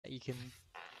you can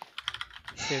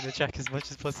stay on the track as much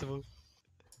as possible.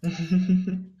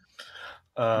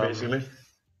 Basically.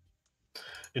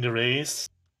 In the race,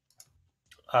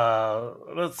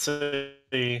 let's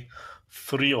say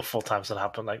 3 or 4 times that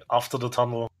happened. Like after the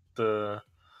tunnel, the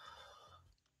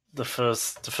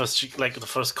first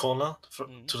corner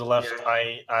to the left.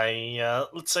 Yeah. I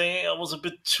let's say I was a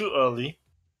bit too early.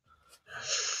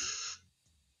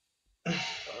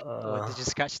 Or did you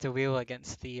scratch the wheel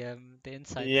against the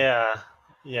inside? Yeah.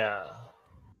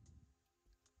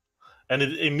 And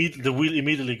the wheel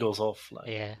immediately goes off. Like,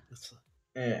 Yeah.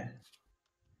 Yeah.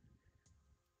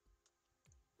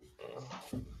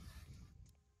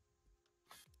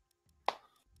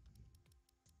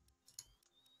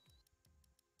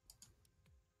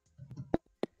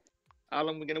 How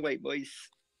long are we gonna wait, boys?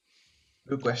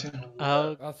 Good question.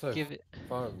 I'll say give it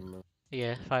 5 minutes.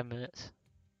 Yeah, 5 minutes.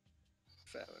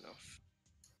 Fair enough.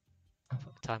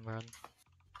 Put the timer on.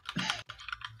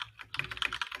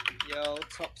 Yo,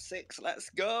 top 6, let's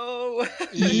go!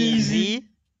 Easy.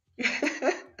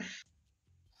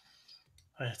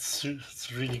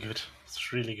 It's really good.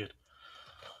 It's really good.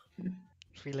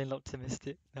 Feeling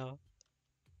optimistic now.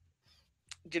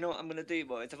 Do you know what I'm gonna do,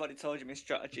 boys? I've already told you my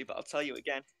strategy, but I'll tell you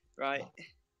again, right?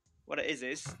 What it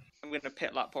is I'm gonna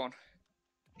pit lap on.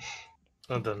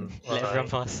 And then Let everyone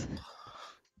pass.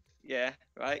 Yeah,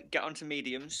 right. Get onto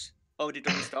mediums. Already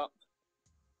done stop.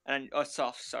 And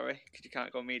soft, sorry, because you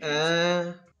can't go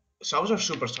mediums. Softs or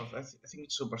super soft? I think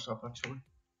it's super soft actually.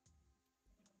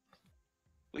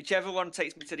 Whichever one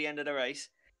takes me to the end of the race.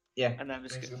 Yeah. And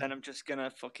then I'm just gonna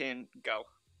fucking go.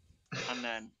 And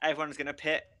then everyone's gonna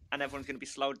pit and everyone's gonna be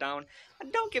slowed down.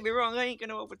 And don't get me wrong, I ain't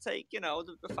gonna overtake,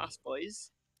 the fast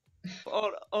boys.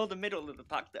 But all the middle of the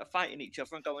pack that are fighting each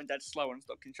other and going dead slow and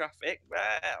stuck in traffic. Well,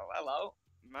 hello.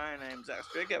 My name's X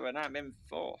Bigger and I'm in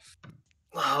 4th.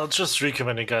 I'll just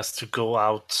recommend you guys to go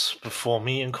out before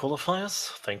me in qualifiers.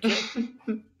 Thank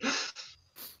you.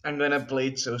 I'm gonna play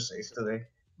it so safe today.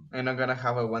 I'm not gonna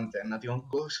have a 110 at the on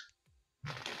course.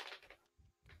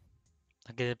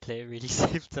 I'm gonna play it really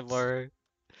safe tomorrow.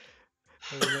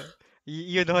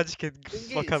 You know what, you can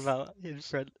fuck them out in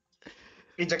front.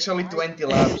 It's actually 20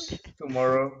 laps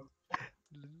tomorrow.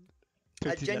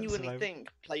 I genuinely think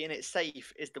playing it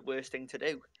safe is the worst thing to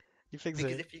do. You think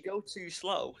because so? if you go too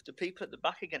slow, the people at the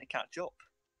back are going to catch up.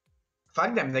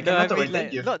 Fuck them, they cannot overtake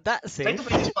like, you. Not that safe. Try to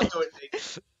find a spot to overtake.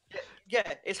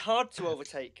 Yeah, it's hard to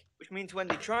overtake, which means when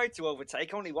they try to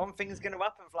overtake, only one thing is going to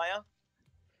happen, Flyer.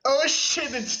 Oh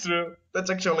shit, it's true. That's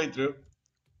actually true.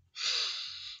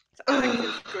 I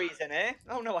can squeeze in here.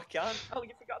 Oh no, I can't. Oh, you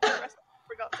forgot to press.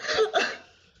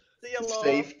 See you later.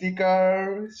 Safety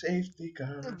car, safety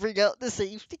car. Bring out the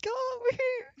safety car.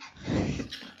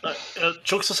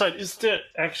 Jokes aside, is there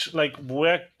actually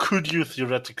where could you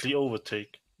theoretically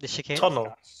overtake? The chicane?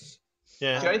 Tunnel.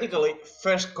 Yeah. Theoretically,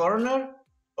 first corner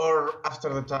or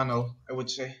after the tunnel, I would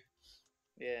say.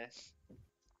 Yeah.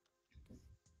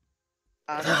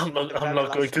 I'm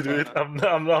not going to do it. I'm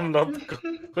not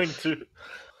going to.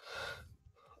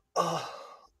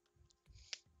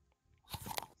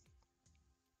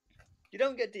 You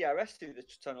don't get DRS through the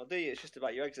tunnel, do you? It's just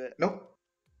about your exit. Nope.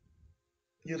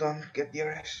 You don't get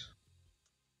DRS.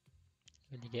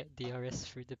 When you get DRS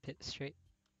through the pit straight.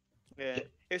 Yeah.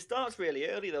 It starts really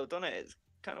early though, doesn't it? It's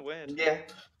kind of weird. Yeah.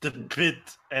 The pit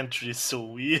entry is so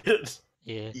weird.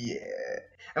 Yeah. Yeah.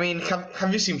 I mean,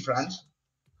 have you seen France?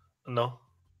 No.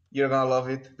 You're gonna love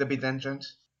it, the pit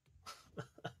entrance.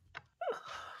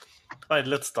 Alright,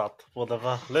 let's start.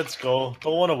 Whatever. Let's go.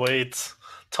 Don't wanna wait.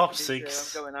 Top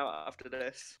 6. I'm going out after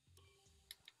this.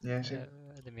 Yeah, sure.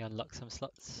 Let me unlock some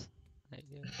slots. There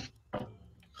you go.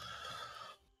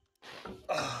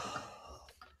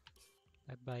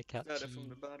 Bye, Captain. Started from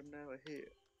the bottom, now we're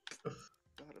here.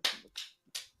 Started from the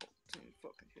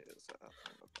fucking hills.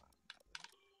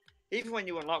 Even when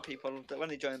you unlock people, when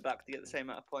they join back, they get the same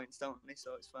amount of points, don't they?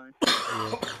 So it's fine.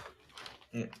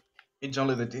 Yeah. It's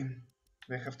only the team.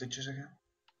 They have to choose again.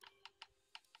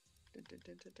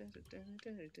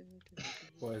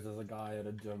 Boys, there's a guy at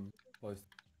a gym. Boys,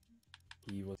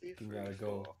 he was looking at a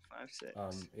girl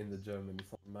in the gym and he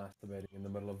started masturbating in the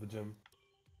middle of the gym.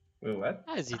 Wait, what?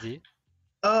 As you do.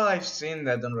 Oh, I've seen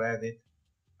that on Reddit.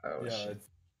 Oh, yeah, shit.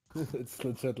 it's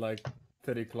legit like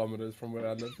 30 kilometers from where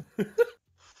I live.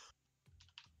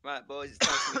 Right, boys, it's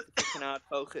time for me to fucking hard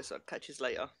focus. I'll catch you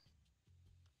later.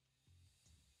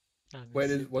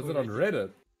 Wait, was it on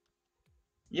Reddit?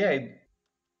 Yeah.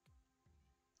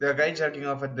 The guy jerking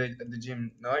off at the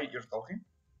gym. No, you're talking?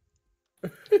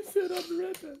 Is it on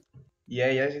Reddit? Yeah,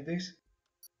 yes, it is.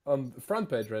 On the front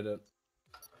page Reddit.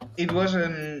 It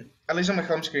wasn't, at least on my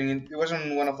home screen, it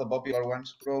wasn't one of the popular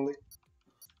ones, probably.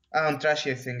 On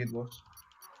Trashy, I think it was.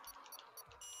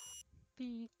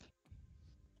 Beep.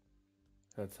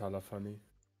 That's hella funny.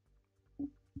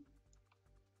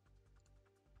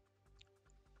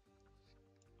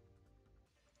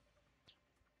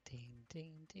 Ding,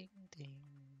 ding, ding, ding.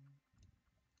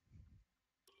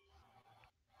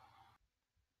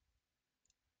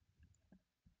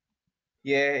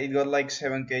 Yeah, it got like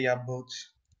 7k upvotes.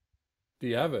 Do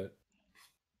you have it?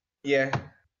 Yeah.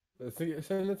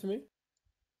 Send it to me.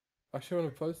 I actually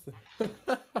want to post it.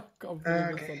 Can't believe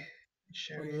this Okay.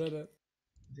 Share on it. Reddit.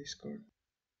 Discord.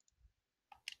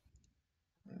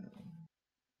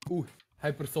 Ooh,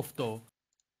 Hypersofto.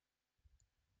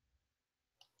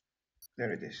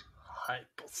 There it is.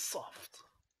 Hypersoft.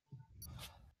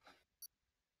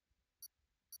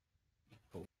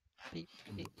 Beep,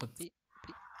 beep, beep, beep,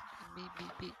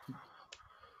 beep, beep,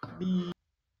 beep.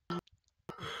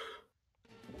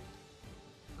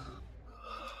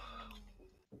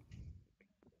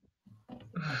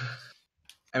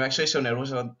 I'm actually so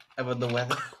nervous about the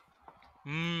weather.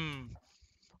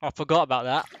 I forgot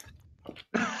about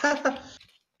that.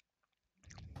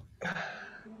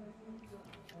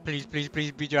 Please, please,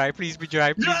 please be dry. Please be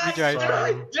dry. Please be dry.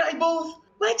 Dry both!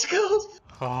 Let's go!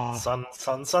 Oh. Sun,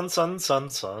 sun, sun, sun, sun,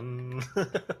 sun.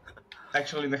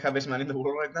 Actually, the happiest man in the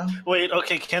world right now. Wait,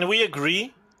 okay, can we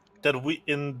agree that we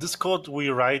in Discord we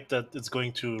write that it's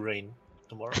going to rain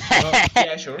tomorrow?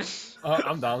 Yeah, sure.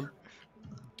 I'm down.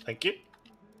 Thank you.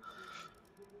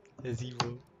 There's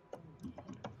evil.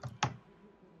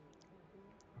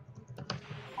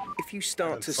 If you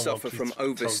start And to someone suffer please from tell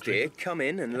oversteer, Drake. come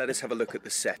in and let us have a look at the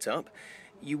setup.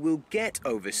 You will get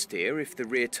oversteer if the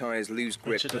rear tyres lose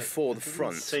grip Richard, before I the didn't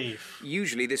front. save.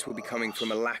 Usually this will be coming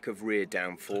from a lack of rear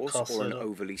downforce cost or an setup.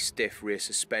 overly stiff rear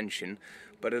suspension,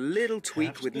 but a little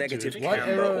tweak with to do negative it What again.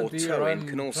 camber error or do you towing run,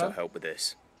 can also Trav? help with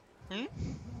this.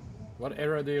 What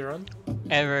era do you run?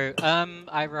 Arrow.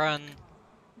 I run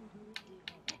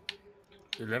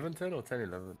 1110 or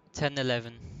 1011?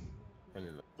 1011.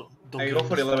 1011. Don't I get go me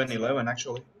for started. 11-11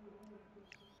 actually.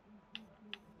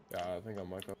 Yeah, I think I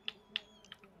might go.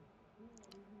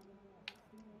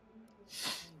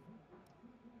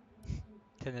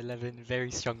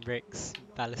 Very strong brakes.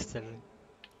 Ballast 7.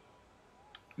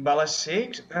 Ballast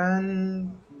 6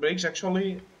 and brakes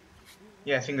actually.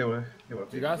 Yeah, I think they were.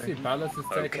 You guys see ballast is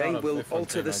taken Okay, out of we'll F1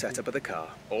 alter the 2019. setup of the car.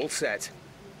 All set.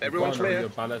 You Everyone can't run clear? your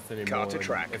ballast anymore Car to in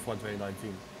track. F1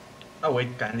 2019. Oh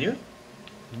wait, can you?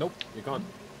 Nope, you can't.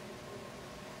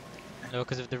 No,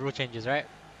 because of the rule changes, right?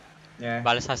 Yeah.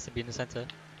 Ballast has to be in the center.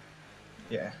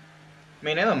 Yeah. I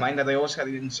mean, I don't mind that I always had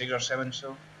it in 6 or 7,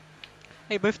 so.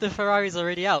 Hey, both the Ferraris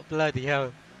already out. Bloody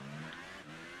hell.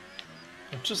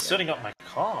 I'm just setting up my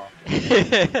car.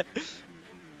 I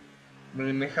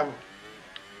mean, I have.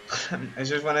 I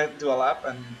just want to do a lap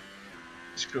and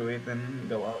screw it and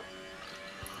go out.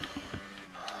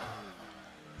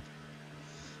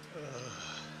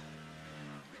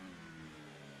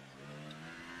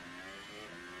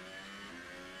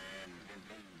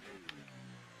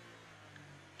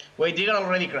 Wait, Digger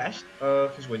already crashed?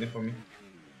 He's waiting for me.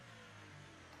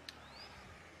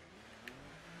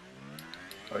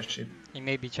 Oh shit. He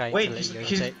may be trying Wait, to let he's, you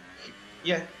he's overtake.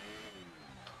 yeah.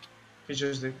 He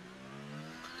just did.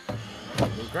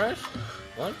 You crash?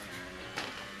 What?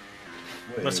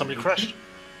 When somebody crashed.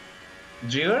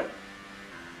 Jigger?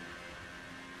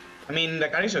 I mean, the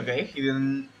car is okay. He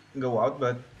didn't go out,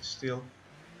 but still.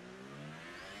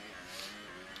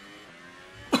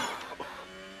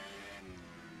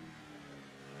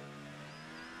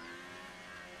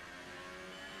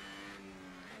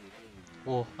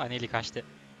 Oh, I nearly crashed it.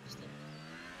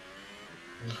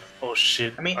 Oh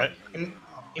shit. I mean,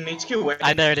 in HQ, wait.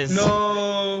 There it is.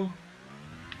 No!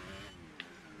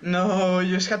 No,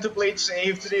 you just had to play it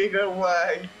safe, Trigger,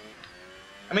 why?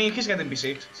 I mean, he's getting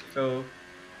P6, so...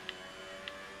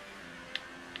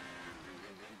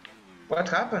 What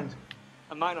happened?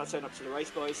 I might not turn up to the race,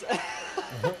 boys.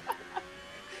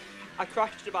 I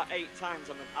crashed about 8 times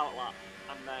on an outlap,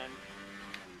 and then...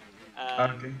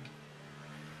 Okay.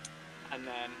 And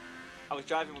then I was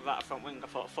driving without a front wing. I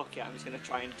thought, fuck it, I'm just going to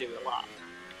try and do a lap.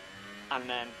 And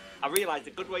then I realised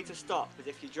a good way to stop is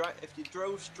if you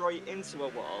drove straight into a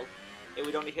wall, it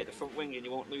would only hit the front wing and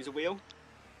you won't lose a wheel.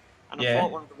 And I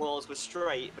thought one of the walls was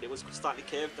straight, but it was slightly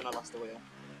curved and I lost the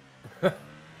wheel.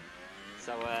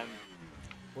 So,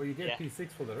 Well, you get yeah. P6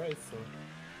 for the race, so...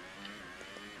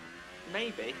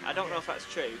 Maybe. I don't know if that's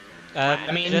true.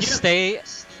 I mean, just you- stay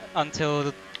until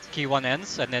the Q1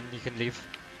 ends, and then you can leave.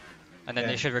 And then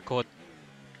Yeah. they should record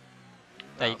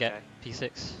that you Okay. get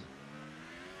P6.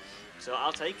 So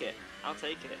I'll take it. I'll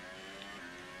take it.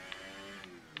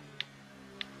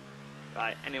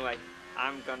 Right. Anyway,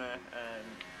 I'm gonna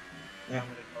Yeah. I'm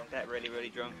gonna go and get really, really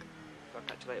drunk. I'll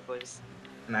catch you later, boys.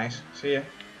 Nice. See ya.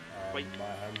 Wait. My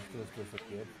hands just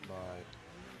disappeared. My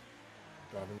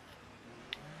driving.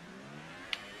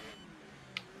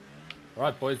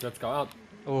 Alright, boys, let's go out.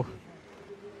 Oh,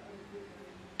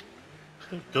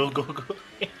 Go, go, go.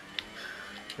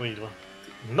 Wait, what?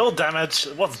 No damage.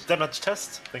 What's damage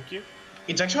test? Thank you.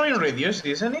 It's actually reduced,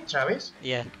 isn't it, Travis?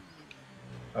 yeah.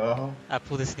 Oh, I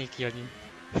pulled a sneaky on you.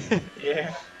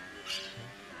 yeah.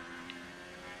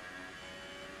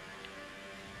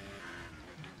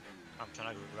 I'm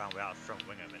trying to go around without a front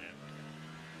wing at the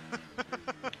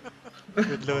minute.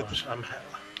 Good lord. Gosh,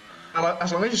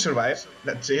 As long as you survive,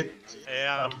 that's it.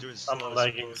 Yeah, I'm- doing I'm slow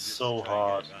lagging just to so try and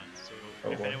hard. get around. So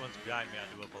Oh, if boy. anyone's behind me, I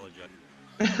do apologise.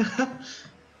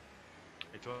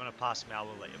 If you want to pass me, I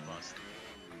will let you pass.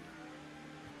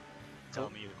 Tell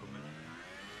me you're coming.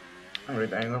 I'm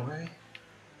retiring away.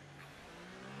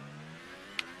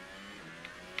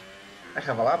 I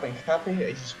have a lap, I'm happy,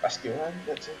 I just passed you one,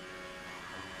 that's it.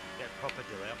 Get proper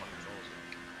delay on my controls.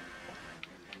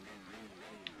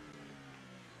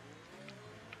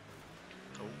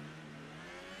 Oh,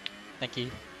 Thank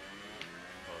you.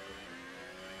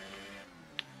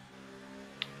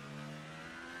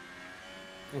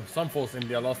 Oh, some Force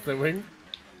India lost their wing.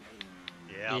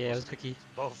 yeah, Yeah, it I was tricky.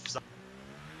 both sides.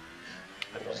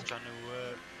 I'm just trying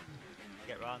to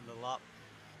get around the lap.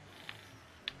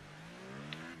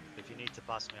 If you need to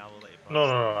pass me, I will let you pass. No,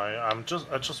 no, no.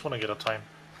 I just want to get a time.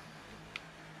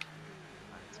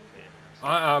 It's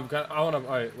okay. I wanna.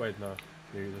 Wait, no.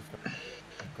 You just.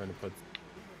 I'm going to put.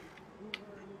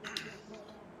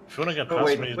 If you want to get Oh, past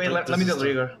wait, me, let this me do is the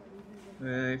trigger.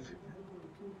 Wait,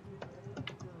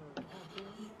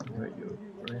 you.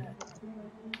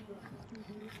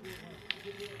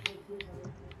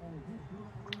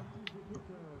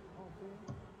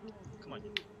 Come on. I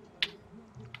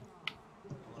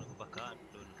want to go back out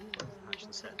and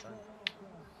actually set time.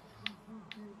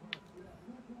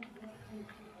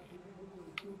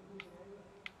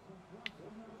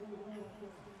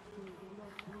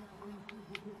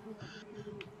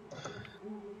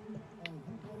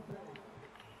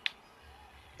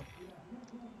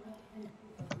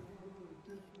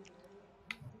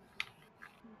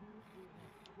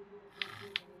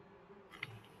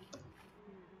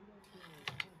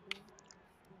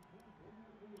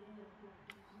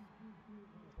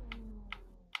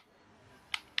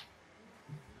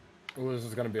 Oh, this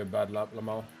is going to be a bad lap,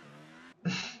 Lamau.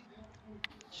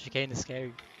 Chicane is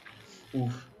scary.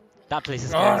 Oof. That place is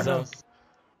scary as no. well.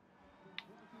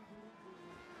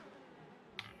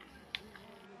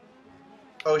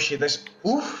 Oh shit, there's.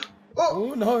 Oof!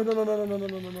 Oh! Oh, no, no, no, no, no, no, no,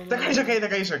 no, no, no. That guy's okay, that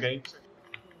guy's okay.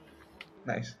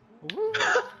 Nice.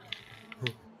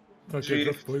 Okay, Sweet.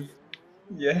 just please.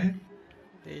 Yeah.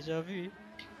 Deja vu.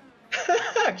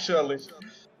 Actually.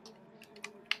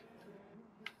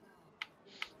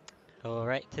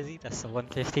 Alright, Tizzy, that's the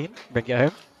 115. Bring it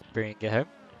home. Bring it home.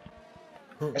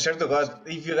 I swear to God,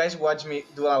 if you guys watch me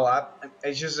do a lap,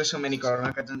 I just do so many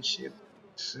corner cuts and shit.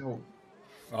 So.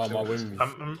 Oh, my wings.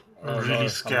 I'm Oh, really no,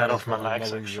 scared I'm of my not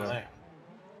legs, wings, yeah. actually.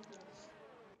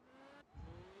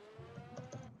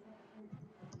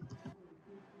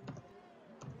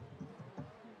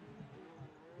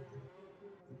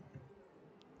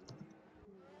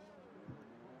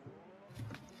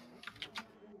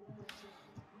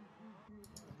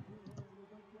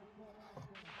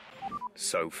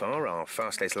 So far, our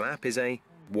fastest lap is a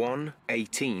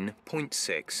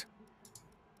 1:18.6.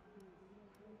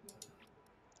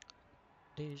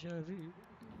 Deja vu.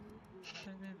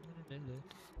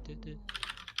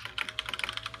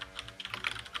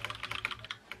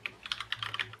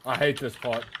 I hate this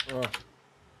part. Ugh.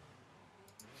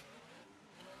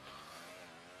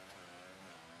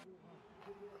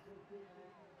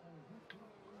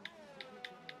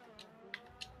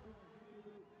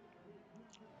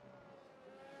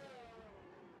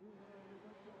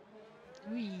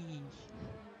 Whee.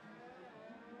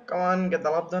 Come on, get the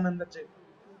lap done and that's it.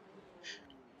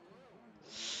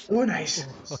 Oh, nice.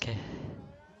 Oh, okay.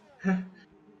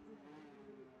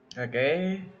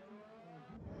 Okay.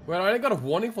 Wait, I only got a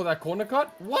warning for that corner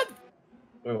cut? What?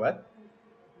 Wait, what?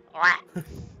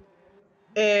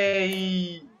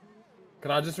 Hey!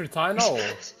 Can I just retire now? Or?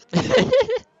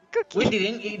 We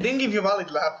didn't. It didn't give you a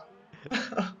valid lap.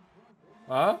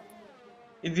 Huh?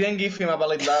 It didn't give him a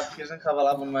valid lap. He doesn't have a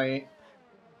lap on my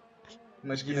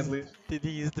screen at least. Did he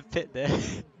use the pit there?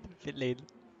 The pit lane.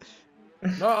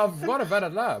 No, I've got a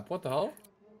valid lap. What the hell?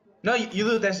 No, you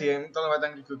do Tessie. I'm talking about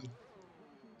Angry Cookie.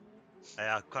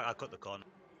 I cut the corner.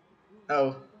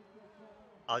 Oh.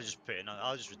 I'll just put it in.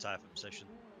 I'll just retire from session.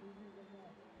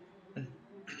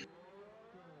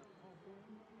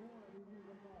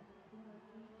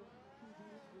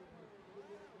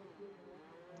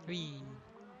 Whee.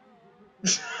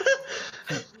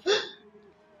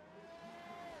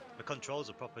 The controls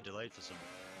are proper delayed for some.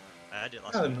 I had it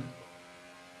last I week. don't know.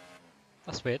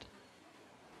 That's weird.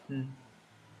 Hmm.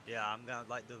 Yeah, I'm gonna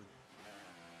like the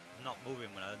not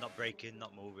moving when I'm not braking,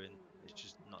 not moving. It's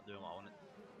just not doing what I want it.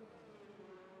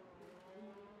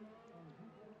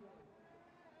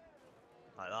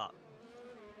 Like that.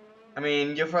 I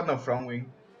mean, you've got no front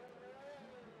wing.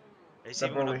 It's That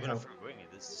even when I'm probably going helped. front wing it,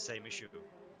 it's the same issue.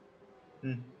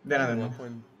 Then I don't know.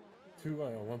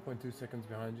 1.2 seconds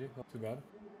behind you. Not too bad.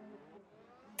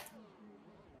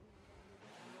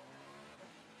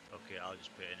 Okay, I'll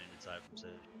just put it in retire from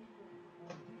session.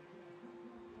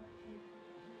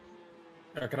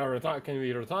 Can I retire? Can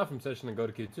we retire from session and go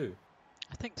to Q2?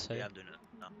 I think so. Yeah, I'm doing it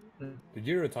now. Did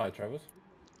you retire, Travis?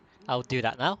 I'll do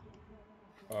that now.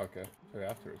 Oh, okay. So you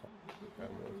have to retire.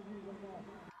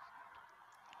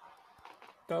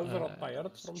 Those are retired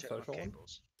Let's from check my session.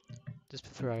 cables. Just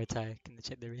before I retire, can you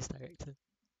check the race director?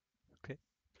 Okay.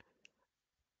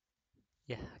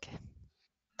 Yeah, okay.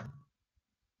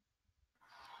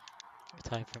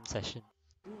 Retire from session.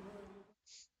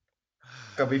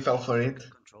 Copy fell for it.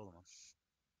 Controller,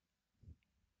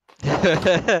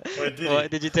 man.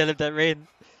 What did you tell him that rain?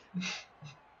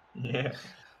 Yeah.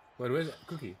 Wait, where's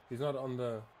Cookie? He's not on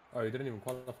the... Oh, he didn't even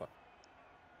qualify.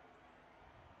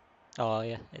 Oh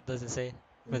yeah, it doesn't say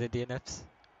for the DNFs.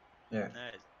 Yeah. No,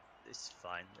 it's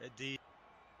fine.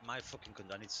 My fucking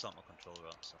I need to sort my controller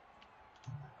out, so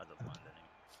I don't mind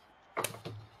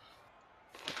anyway.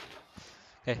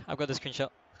 Okay, I've got the screenshot.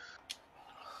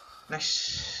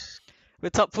 Nice. We're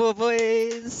top 4,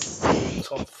 boys!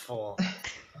 Top 4.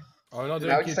 Oh, no,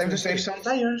 Now it's time to save some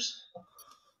tires.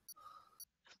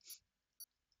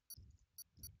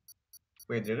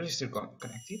 Wait, the is still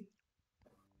connected?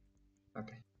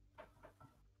 Okay.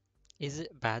 Is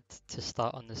it bad to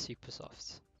start on the super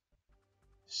softs?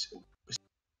 So,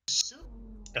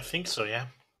 I think so, yeah.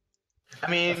 I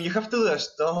mean, you have to do a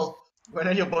stall. When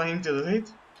are you planning to do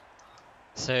it?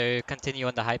 So continue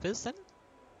on the hypers then?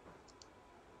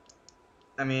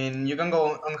 I mean, you can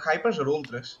go on hypers or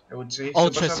ultras, I would say.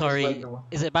 Ultra, Supersoft is sorry. like the one.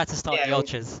 Is it bad to start Yeah, on the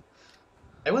ultras?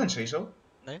 I wouldn't say so.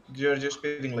 No? You're just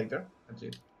speeding later. That's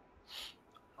it.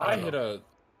 I hit a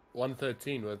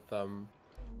 113 with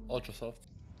Ultrasoft.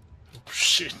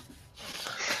 Shit.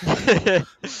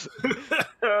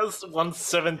 That's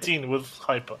 117 with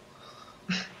hyper.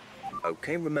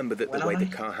 Okay, remember that the way the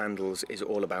car handles is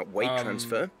all about weight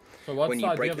transfer. So what When you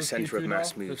side do brake, have the a centre of Q2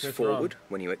 mass now? moves Just forward.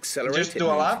 When you accelerate, Just it do a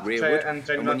moves lap rearward. and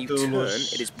try And not when you to turn,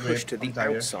 lose it is grip pushed to on the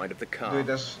tire. outside of the Do car. it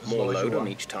as More slow as you load on want.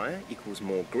 each tyre equals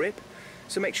more grip.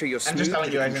 So make sure you're I'm just smooth telling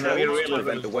with you the guys, I'm gonna be controls really, to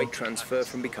prevent really the weight slow. transfer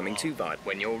from becoming too violent.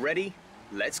 When you're ready,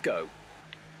 let's go.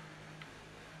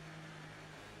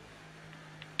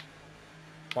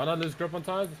 Why not lose grip on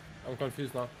tires? I'm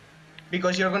confused now.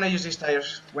 Because you're gonna use these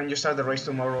tires when you start the race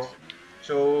tomorrow.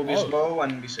 So be slow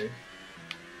and be safe.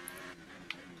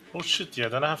 Oh shit, yeah,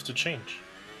 then I have to change.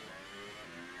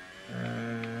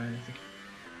 I think.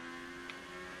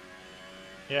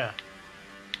 Yeah.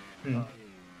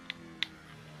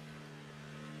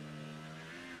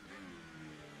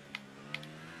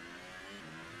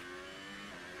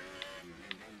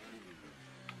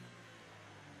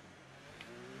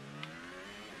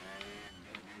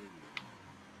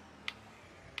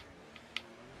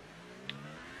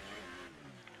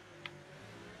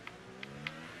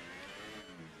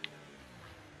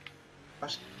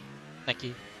 Thank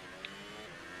you.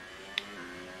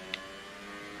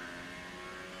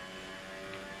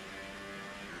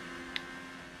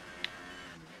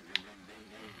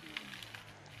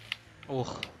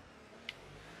 Oh.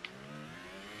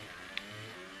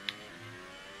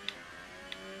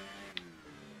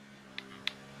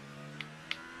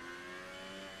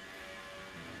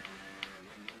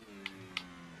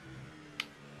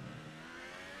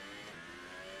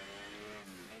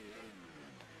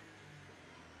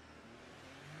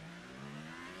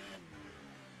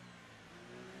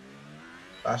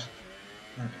 Pass.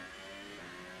 Okay.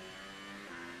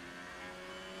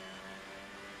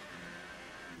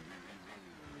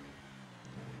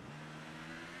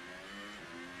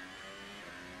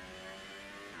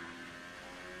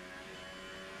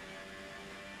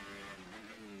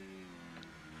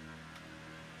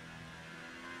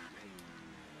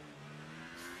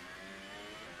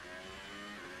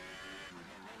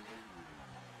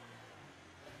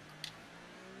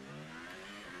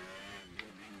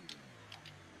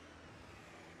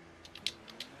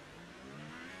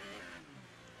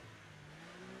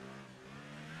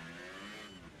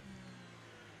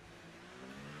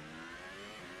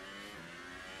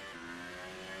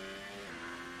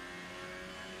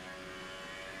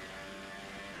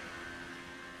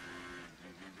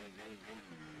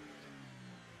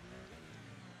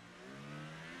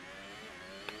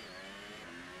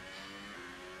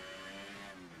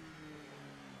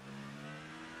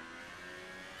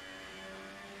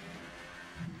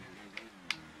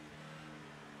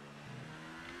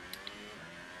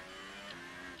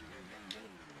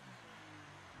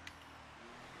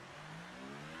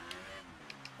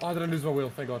 Oh, I didn't lose my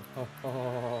wheel, thank God.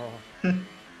 Oh.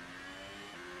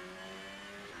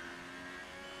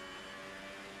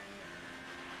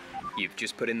 You've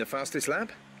just put in the fastest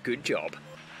lap. Good job.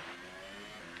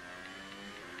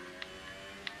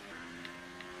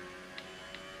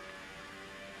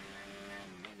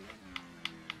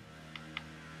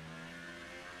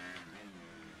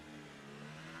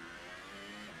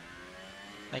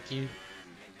 Thank you.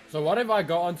 So what if I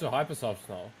go onto Hypersofts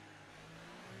now?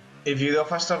 If you do a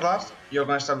faster lap, you're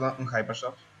gonna start on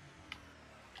Hypersoft.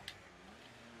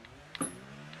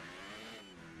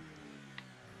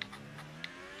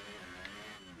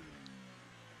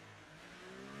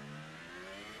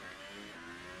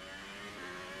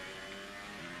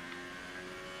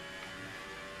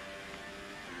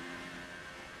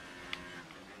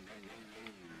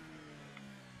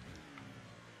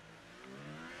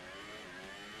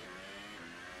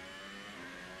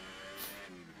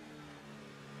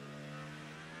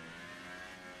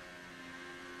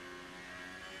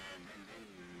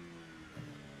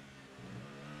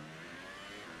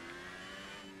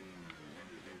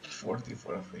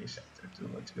 For a free sector too,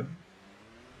 let's go.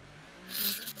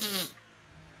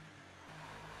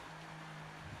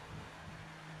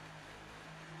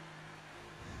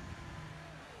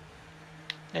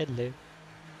 Hello.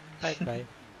 Bye bye.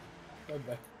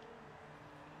 Bye-bye.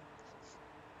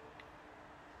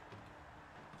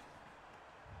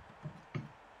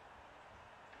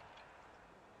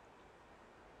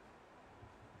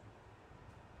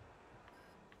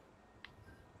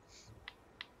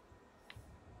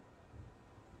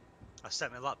 I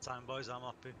set my lap time, boys. I'm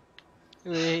happy.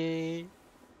 Wee.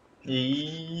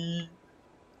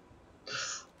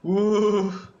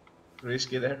 Woo!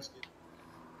 Risky there.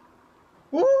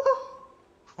 Woo!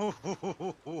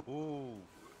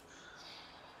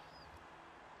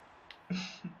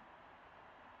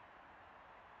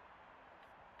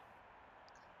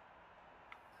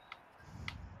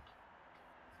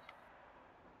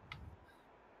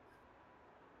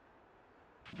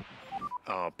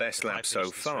 Our best lap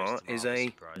so far is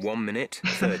a 1 minute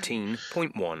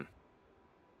 13.1.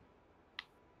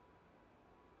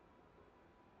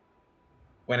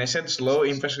 When I said slow,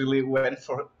 Impress really went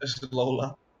for a slow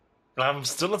lap. I'm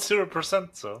still at 0%,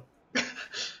 so.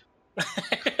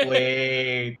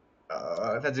 Wait.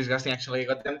 That's disgusting actually. I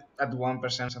got them at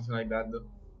 1%, something like that though.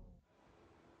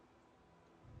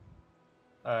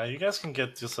 You guys can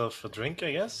get yourself a drink,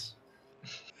 I guess.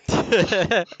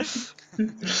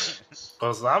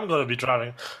 Because I'm gonna be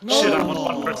driving. No! Shit, I'm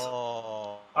on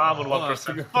 1%. I'm on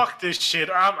 1%. Fuck this shit,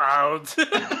 I'm out.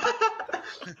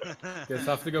 Guess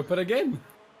I have to go put again.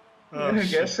 Oh, I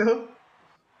shit. guess so.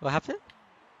 What happened?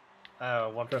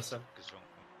 1%.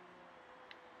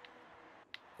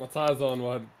 My tires on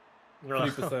what? No.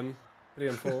 3%. 3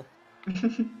 and 4.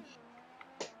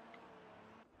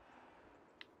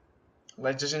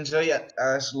 Let's just enjoy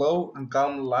a slow and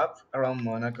calm lap around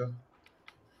Monaco.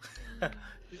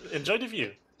 Enjoy the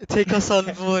view. Take us on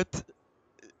board.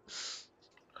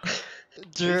 Ladies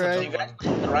and You During. guys,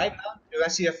 gentlemen. right now, you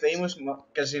guys see a famous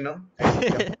casino.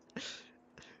 Yeah.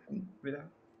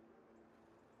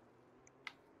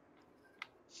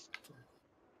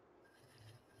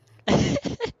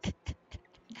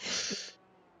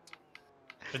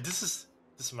 This is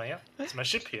my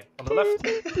ship here on the left.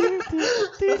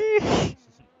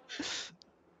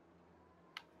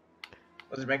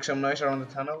 Let's make some noise around the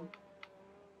tunnel.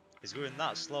 It's going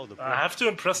that slow. The I have to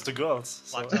impress the girls.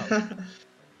 So. Blacked out.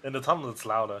 In the tunnel, it's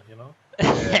louder, you know.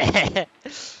 Yeah.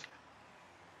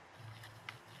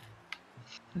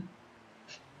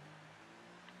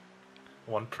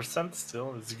 1%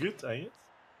 still is good, I guess.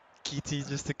 Kitty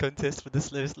just a contest for the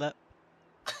slowest lap.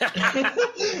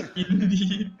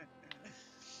 Indeed.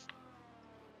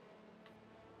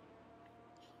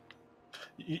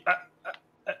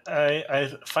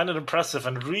 I find it impressive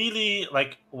and really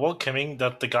like welcoming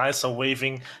that the guys are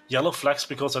waving yellow flags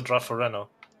because I drive for Renault.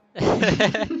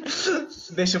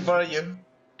 They support you.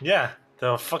 Yeah,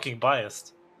 they're fucking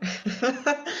biased.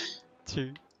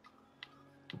 True.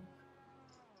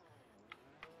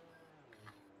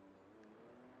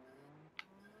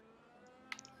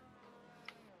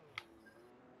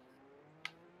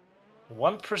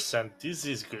 %. This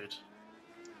is good.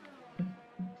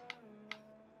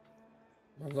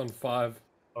 I was on 5.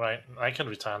 Alright, I can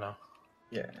retire now.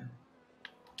 Yeah.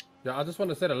 Yeah, I just want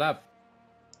to set a lap.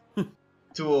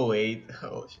 208.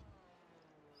 Oh shit.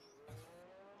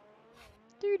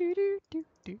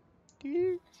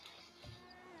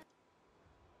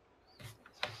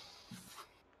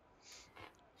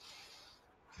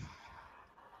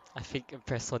 I think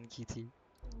impress on Kitty.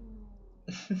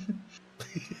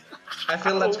 I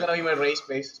feel that's gonna be my race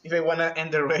pace. If I wanna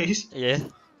end the race. Yeah.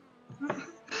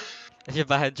 If you're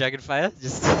behind Dragonfire,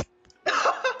 just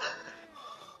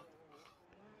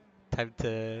time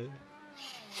to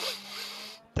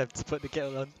put the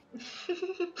kettle on.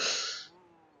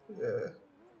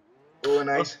 Oh,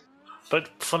 nice. But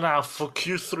for now, for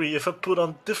Q3, if I put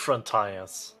on different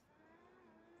tires,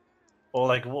 or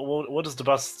like, what is the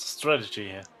best strategy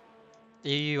here?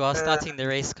 You are starting the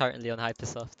race currently on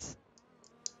Hypersoft.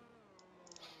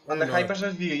 On the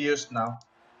Hypersoft you used now.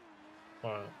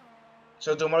 Alright.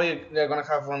 So tomorrow you're gonna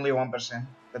have only 1%.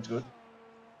 That's good.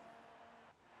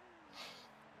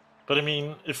 But I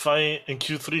mean, if I in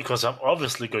Q3, because I'm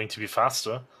obviously going to be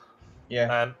faster.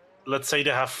 Yeah. And let's say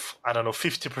they have, I don't know,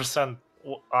 50%.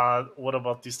 What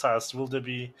about these tires? Will they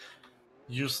be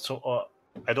used to? Or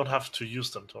I don't have to use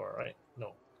them to, right?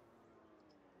 No.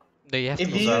 No, you have If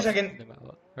to you use again, no matter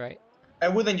what, right? I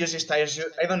wouldn't use these tires.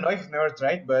 I don't know. I've never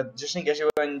tried, but just in case you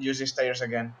wouldn't use these tires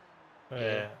again.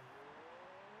 Yeah.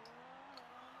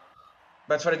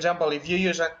 But for example, if you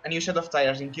use a new set of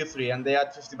tires in Q3 and they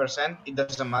add 50%, it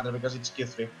doesn't matter because it's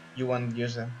Q3. You won't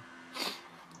use them.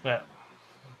 Yeah.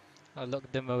 I'll lock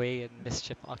them away in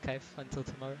Mischief Archive until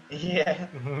tomorrow. Yeah.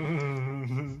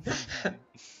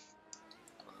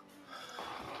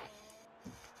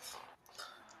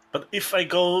 But if I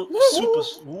go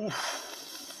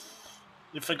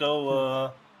if I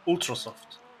go ultra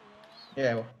soft,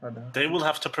 Yeah. they will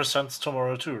have to present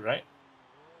tomorrow too, right?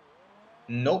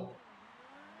 Nope.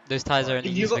 Those tires are only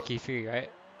If you used for go- Q3,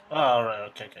 right? Oh, right.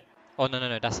 Okay. Oh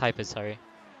no, that's Hyper. Sorry,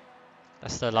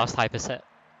 that's the last Hyper set.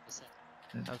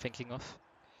 I'm thinking of.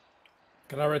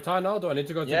 Can I retire now? Do I need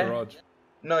to go to the garage?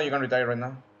 No, you can retire right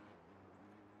now.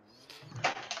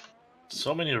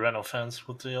 So many Renault fans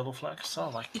with the yellow flags. I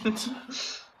like it.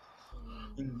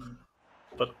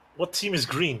 But what team is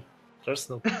green? There's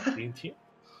no green team.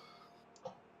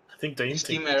 I think the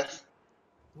Team Inting. Earth.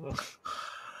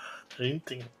 The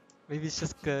Inting. Maybe it's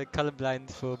just colorblind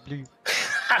for blue.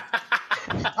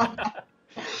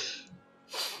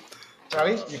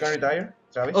 Travis, you can retire.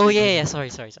 Travis. Oh yeah. Sorry.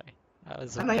 That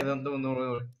was. No,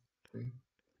 no.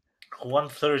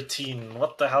 113.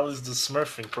 What the hell is the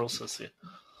smurfing process here?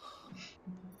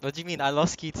 What do you mean? I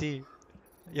lost Q2.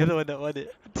 You're the one that won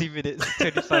it. 2 minutes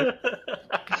 25.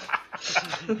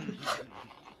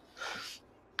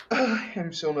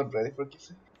 I'm so not ready for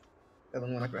Q3. I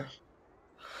don't wanna crash.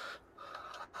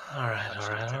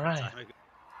 Alright.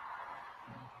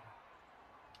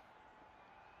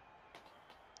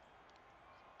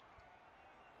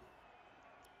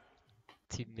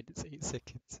 2 minutes 8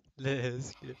 seconds.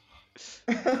 Let's go.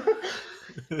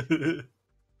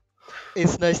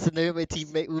 It's nice to know my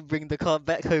teammate will bring the car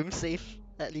back home safe,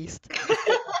 at least.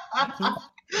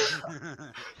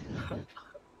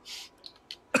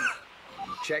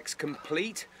 Checks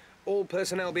complete. All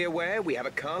personnel be aware, we have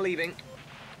a car leaving.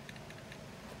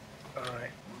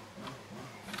 Alright.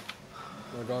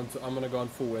 I'm gonna go on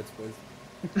full wets, boys.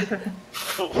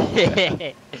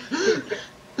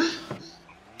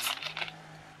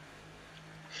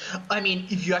 I mean,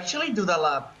 if you actually do the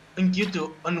lap in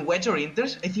Q2 on wet or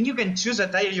inters, I think you can choose a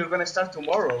tire you're gonna start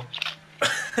tomorrow.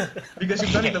 Because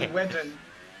you've done it on wet and...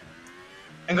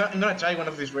 I'm gonna try one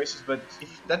of these races, but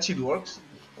if that shit works,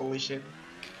 holy shit.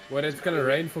 When it's gonna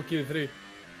rain for Q3.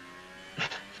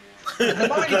 At the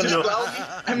moment it's just cloudy,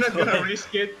 I'm not gonna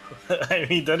risk it. I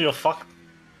mean, then you're fucked.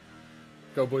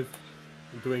 Go, boys.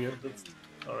 I'm doing it.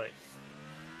 Alright.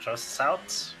 Just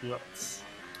out. Who else?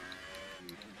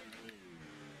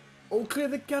 Okay,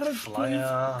 the carriage, please.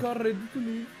 Flyer. Car ready to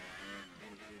leave.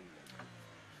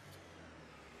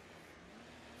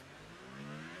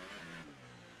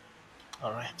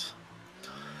 Alright.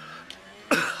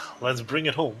 Let's bring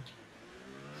it home.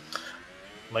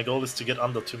 My goal is to get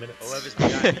under 2 minutes. Whoever's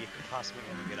behind you can pass me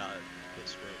when we get out of pit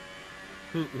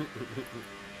straight.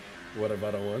 What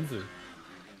about I want to?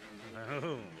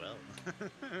 Oh, well.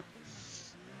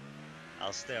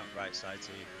 I'll stay on right side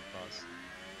so you can pass.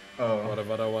 Oh. What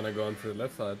about I want to go onto the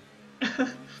left side?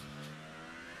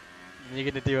 You're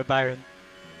gonna do a Byron.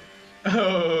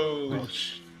 Oh.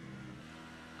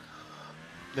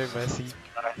 No mercy.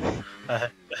 I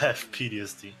have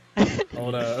PTSD. I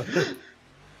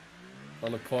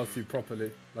wanna pass you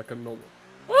properly, like a normal.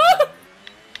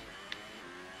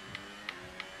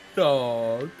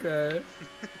 Oh, okay.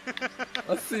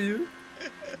 I see you.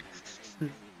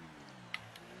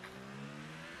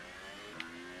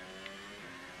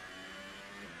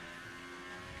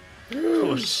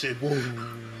 Oh shit.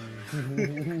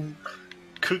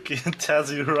 Cookie and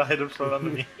Tazzy right in front of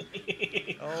me.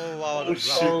 Oh wow, Oh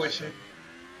shit.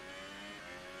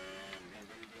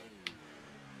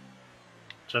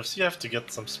 Travis, you have to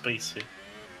get some space here.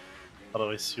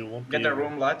 Otherwise you won't Get be the able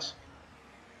room, lads.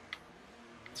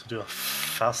 to do a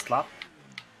fast lap.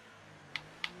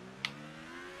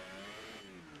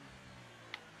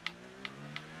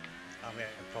 I'm getting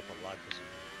a proper lag or something.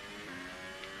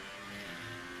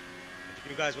 If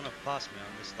you guys want to pass me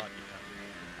on this lap, you can.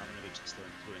 I'm going to be just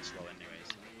doing slow anyways.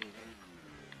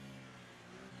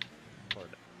 For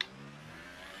the-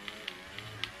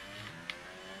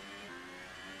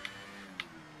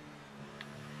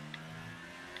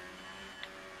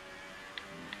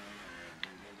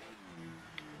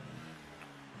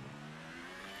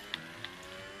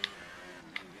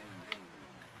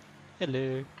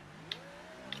 Hello. Look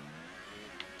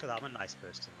at that, I'm a nice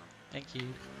person, man. Thank you.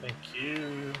 Thank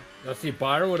you. Now see,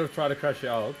 Byron would have tried to crash you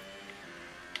out.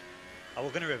 I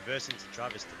was going to reverse into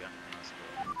Travis to be honest,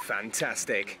 but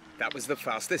Fantastic. That was the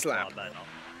fastest oh, lap. I better not.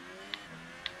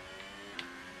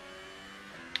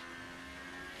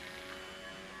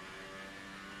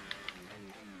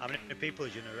 How many people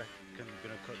do you reckon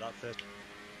going to cut that first?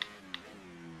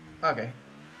 Okay.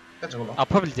 That's all. I'll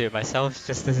probably do it myself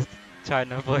just to try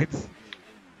and avoid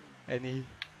any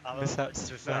mishaps.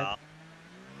 To be fair, behind.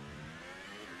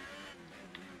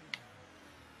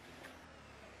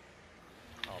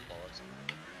 oh bollocks.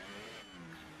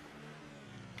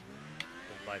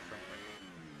 Goodbye front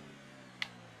wing.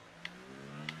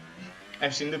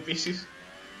 I've seen the pieces.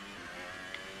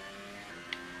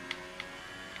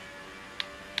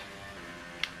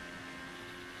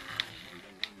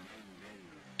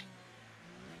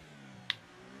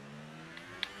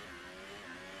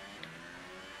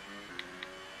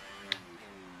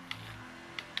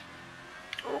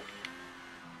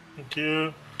 Thank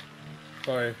you.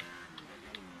 Sorry.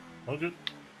 All good.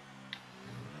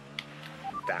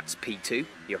 That's P2.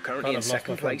 You're currently Kind in of lost my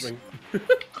second front place. wing.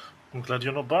 I'm glad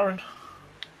you're not Baron.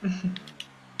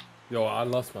 Yo, I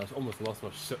almost lost my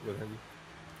shit with him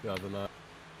the other night.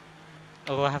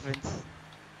 Oh, what happened?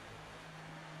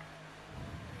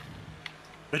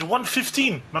 With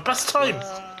 1:15, my best time.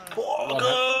 Oh, What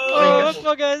good. Oh,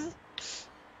 what guys?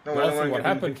 No, You're I don't asking wanna what get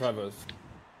happened, in the- Travis?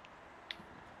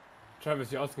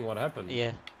 Travis, you're asking what happened?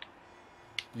 Yeah.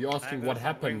 You're asking what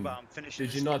happened. But I'm finishing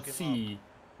Did this you not fucking see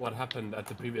what happened at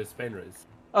the previous Spain race?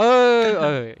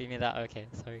 Oh, you mean that? Okay,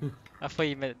 sorry. I thought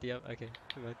you meant the other. Okay,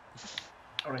 never mind.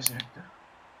 Alright, sir. lap.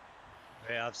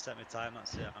 Yeah, I've set my time,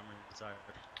 that's it, I'm retired.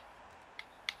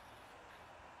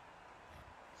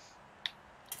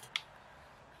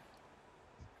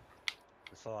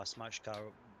 Before I smash car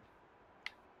up.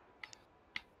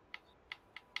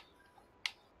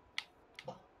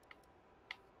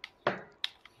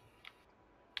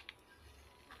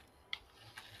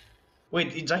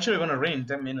 Wait, it's actually gonna rain in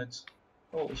 10 minutes.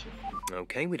 Holy shit.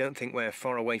 Okay, we don't think we're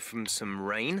far away from some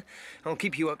rain. I'll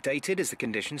keep you updated as the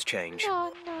conditions change.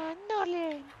 No, no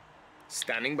rain.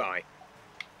 Standing by.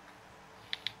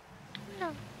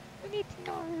 No, we need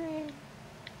no rain.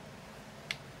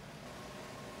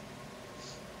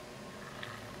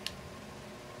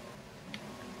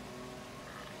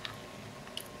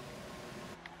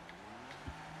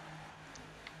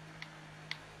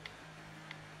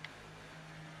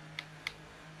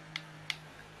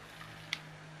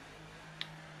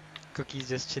 Cookie's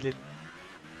just chilling.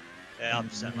 Yeah,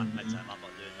 I've set my time, I'm not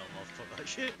doing no more, fuck that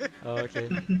shit. Oh, okay.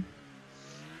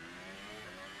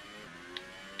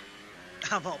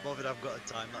 I'm not bothered, I've got a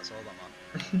time, that's all that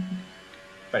matters.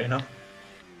 Fair enough.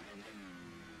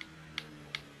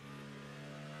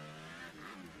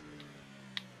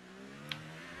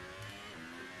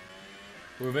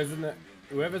 Whoever's in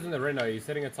the Renault, are you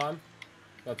setting a time?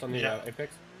 That's on the Yeah.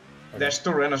 Apex? Okay. There's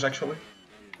 2 runners actually.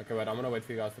 Okay, wait, I'm gonna wait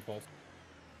for you guys to pause.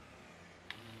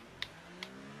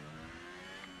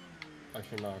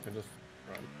 Actually, no, I can just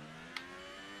run.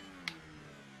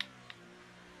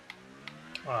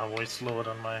 I'm way slower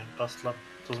than my best lap.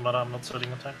 Doesn't matter, I'm not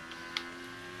setting a time.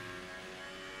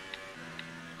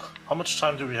 How much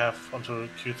time do we have until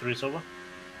Q3 is over?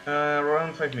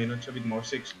 Around 5 minutes, a bit more,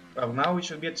 6. Well, now we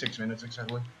should be at 6 minutes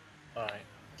exactly. Alright,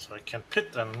 so I can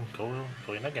pit and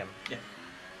go in again. Yeah.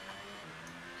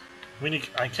 Meaning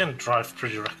I can drive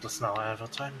pretty reckless now, I have a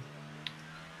time.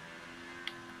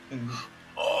 And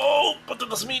Oh, but that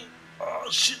doesn't mean... Oh,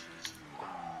 shit.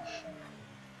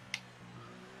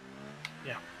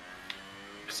 Yeah.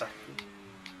 Exactly.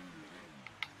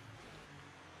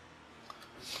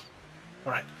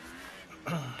 Alright.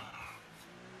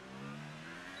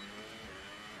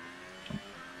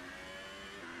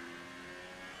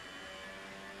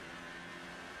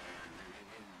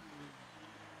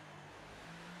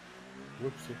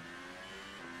 Whoopsie.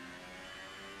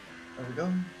 there we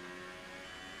go.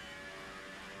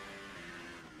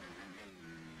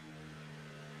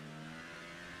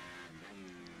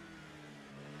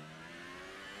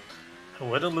 The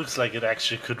weather looks like it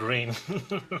actually could rain.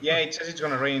 Yeah, it says it's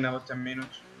gonna rain in about 10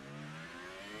 minutes.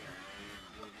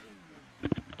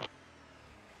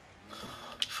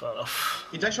 Fuck off.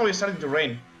 It's actually starting to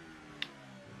rain.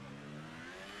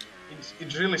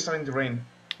 It's really starting to rain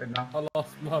right now. I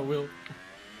lost my will.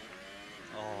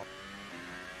 Oh,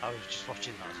 I was just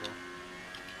watching that as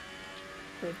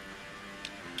well.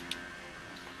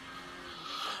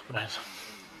 Right.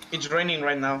 It's raining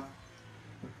right now.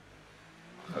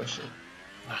 Oh shit.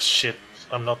 Ah, shit.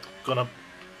 I'm not gonna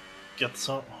get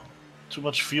too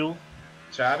much fuel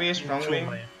Xavi is from wing.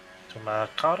 to my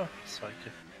car, so I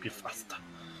can be faster.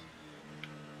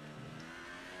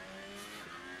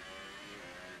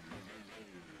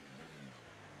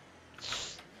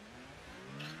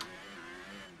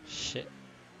 Shit.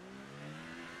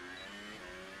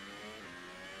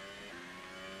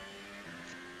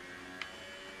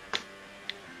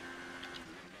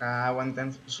 Ah,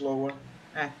 1/10 slower.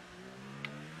 Eh.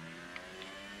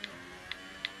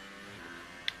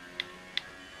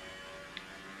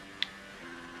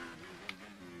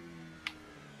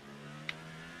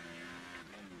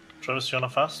 Travis, you want a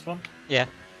fast one? Yeah.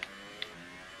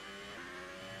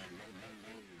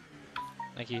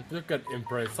 Thank you. Look at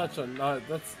Impress, such a nice.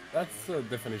 That's the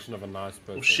definition of a nice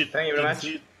person. Oh shit! Thank you very much.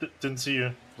 Didn't see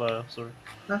you. Sorry.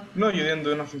 Huh? No, you didn't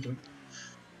do nothing to me.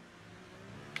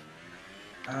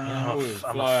 Yeah. Ooh,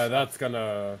 Flyer, that's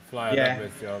gonna fly Yeah. that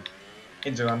mess up.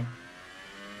 It's gone.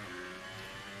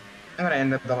 I'm gonna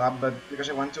end up the lap, but because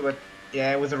I want to, but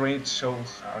yeah, with the rain it's so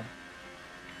hard.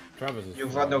 Travis is.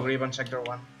 You've got no grip on sector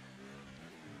 1.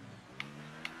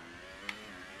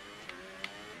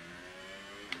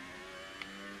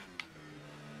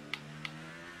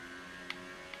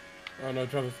 Oh no,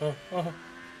 Travis. Oh.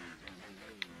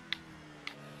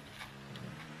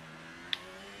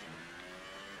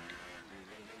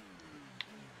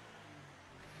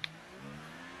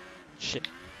 Shit.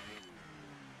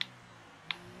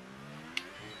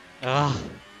 Ah.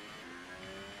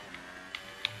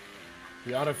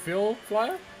 You out of fuel,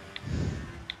 Flyer?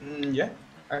 Yeah,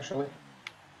 actually.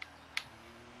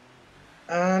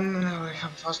 Now I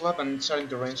have fast lap and it's starting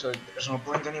to rain, so there's no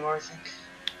point anymore, I think.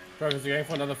 Travis, you going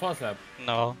for another fast lap?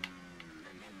 No.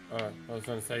 Alright, I was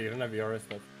gonna say you don't have your RS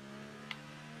left.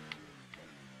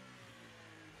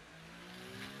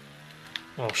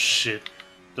 Oh shit!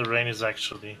 The rain is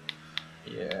actually.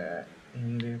 Yeah,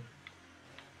 indeed.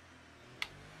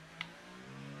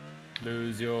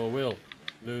 Lose your will.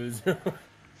 Lose your.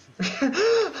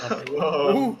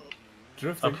 Whoa. Ooh,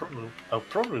 drifting. I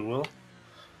probably will.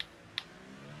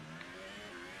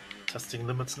 Testing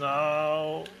limits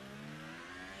now.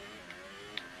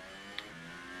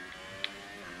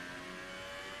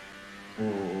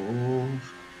 Ooh.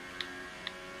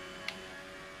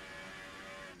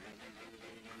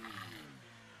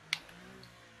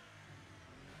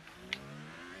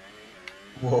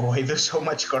 Whoa, I do so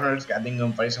much corners cutting in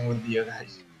comparison with you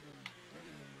guys.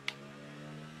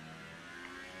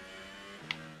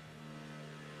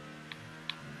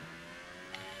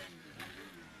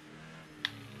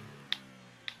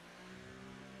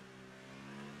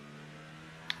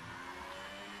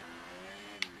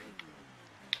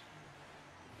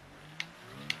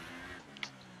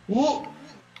 Whoa!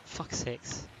 Fuck's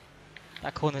sakes.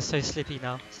 That corner's so slippy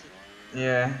now.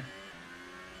 Yeah.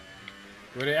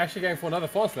 Were they actually going for another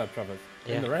fast lap, Travis?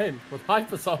 Yeah. In the rain with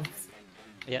hypersofts.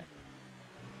 Yeah.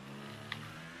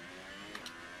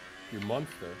 You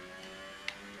monster.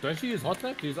 Don't you use hot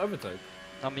lap? You use overtake.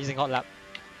 I'm using hot lap.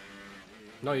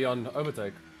 No, you're on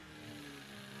overtake.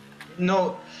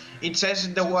 No, it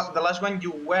says the last one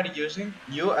you were using,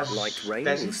 you as Light rain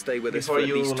Tessie, will stay with us for before at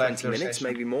you least left 20 your minutes,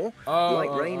 session. maybe more. Oh,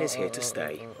 Light rain is here to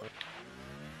stay.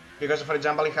 Because, for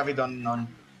example, I have it on none.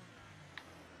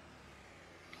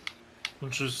 I'm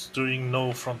just doing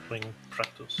no front wing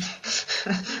practice.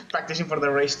 Practicing for the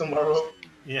race tomorrow.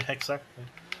 Yeah, exactly.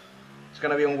 It's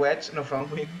gonna be on wedge, no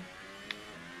front wing.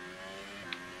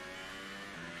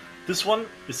 This one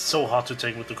is so hard to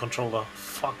take with the controller.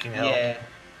 Fucking hell. Yeah.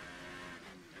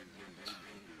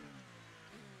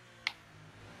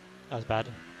 That was bad.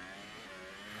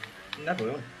 Not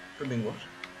really. Could be worse.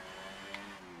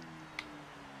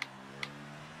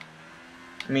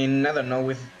 I mean, I don't know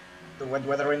with the wet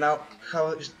weather right now.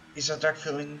 How is a track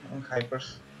feeling on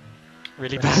hypers?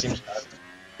 Really It bad. seems hard.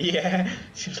 Yeah,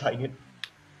 seems like it.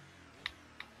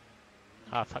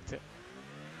 Ah, fucked it.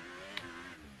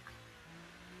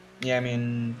 Yeah, I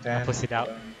mean, I pussied out.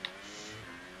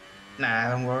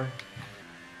 Nah, don't worry.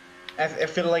 I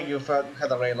feel like you've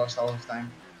had a rain loss all of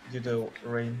time due to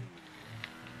rain.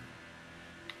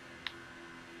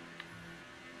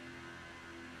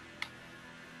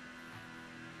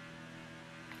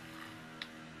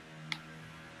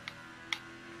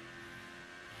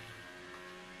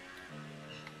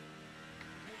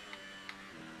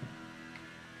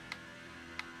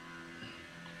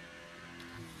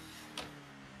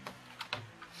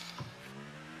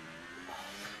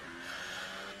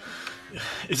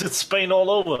 Is it Spain all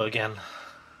over again?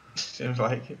 Seems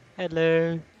like it.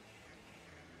 Hello.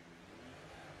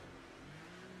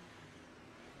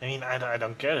 I mean, I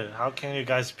don't get it. How can you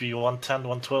guys be 110,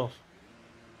 112?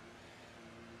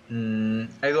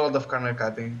 I do a lot of corner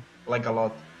cutting, like a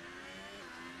lot.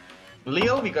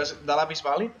 Little because the lap is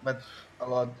valid, but a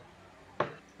lot.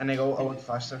 And I go a lot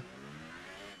faster.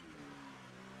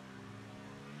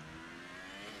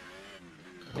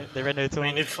 The Renault I Tour.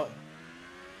 mean,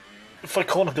 if I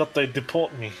corner cut, they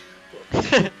deport me.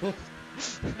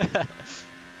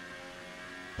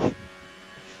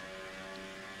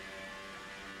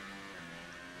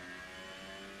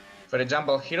 For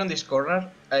example, here on this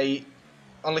corner, I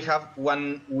only have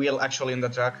one wheel actually in the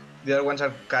track. The other ones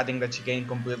are cutting the chicane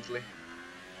completely.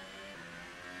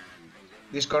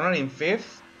 This corner in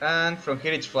 5th, and from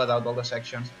here it's flat out all the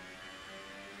sections.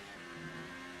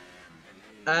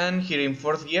 And here in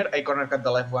 4th gear, I corner cut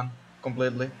the left one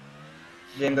completely.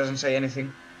 Game doesn't say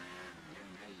anything.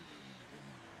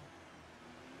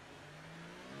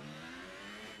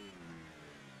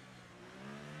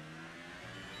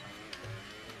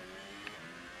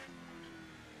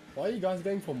 Why are you guys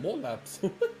going for more laps?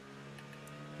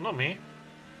 Not me.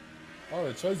 Oh,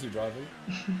 it shows you driving.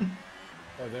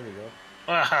 Oh, there we go.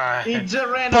 It's a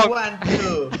Renault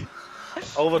 1-2!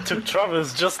 Overtook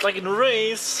Travis just like in a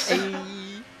race.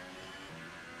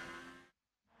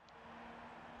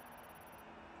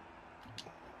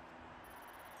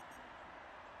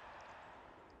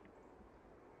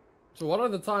 So what are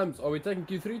the times? Are we taking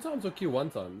Q3 times or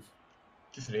Q1 times?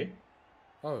 Q3?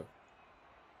 Oh.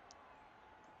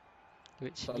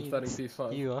 Which So I'm means starting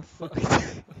P5. you are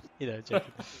fucked. You know,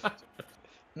 joking.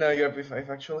 No, you're P5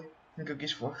 actually. And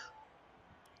Cookie's 4th.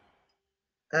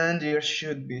 And yours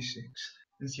should be 6th,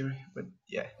 in theory, but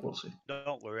yeah, we'll see.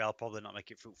 Don't worry, I'll probably not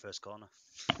make it through first corner.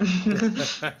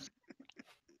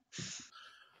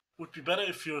 Would be better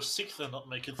if you're 6th and not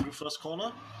make it through first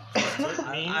corner.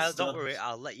 That means Don't worry,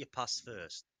 I'll let you pass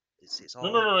first. It's all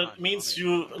No. fine, It means honestly.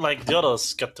 you, like the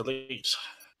others, get the lead.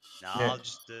 No, Yeah.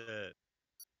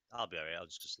 I'll be alright. I'll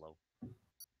just go slow,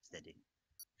 steady.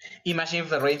 Imagine if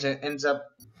the rain ends up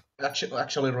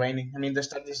actually raining. I mean, the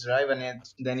start is dry, and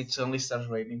then it suddenly starts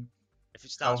raining. If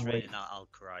it starts wait. raining, I'll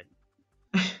cry.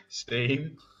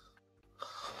 Same.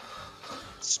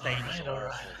 Spain is Alright, awful.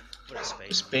 alright. What is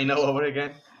Spain? Spain all over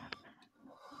again.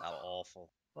 How awful.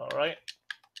 Alright.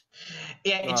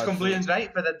 Yeah, it's completely dry,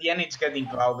 but at the end it's getting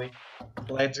cloudy.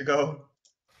 Let's go.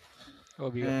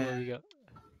 What we got? What we got?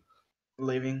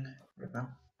 Leaving right now.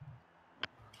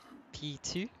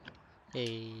 P2.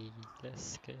 Hey,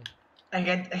 let's go. I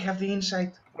have the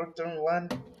inside for turn 1.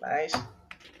 Nice.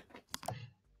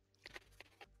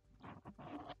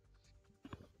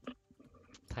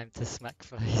 Time to smack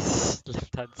flies.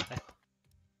 Left hand side.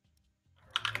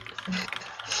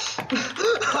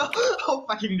 Oh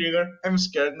fucking digger. I'm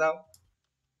scared now.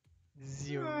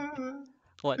 Zero.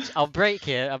 Watch, I'll brake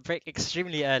here. I'll brake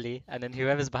extremely early, and then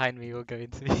whoever's behind me will go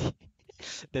into me.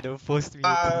 Then it'll force me into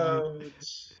you.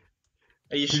 Ouch.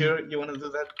 Are you sure you want to do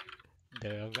that?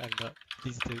 No, I'm not.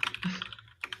 Please don't.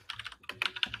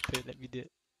 Don't let me do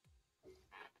it.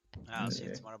 I'll see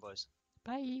you tomorrow, boys.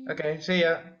 Bye. Okay, see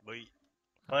ya. Bye.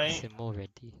 Bye. I'm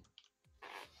already.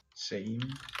 Same.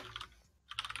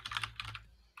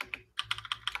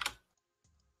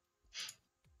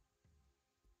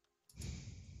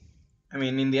 I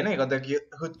mean, in the end, I got the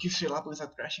good Q3 lap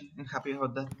without crashing. I'm happy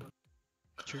about that.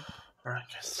 True. Alright,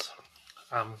 guys.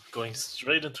 I'm going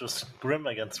straight into a scrim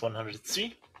against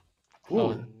 100C.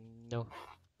 Oh no.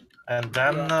 And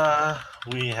then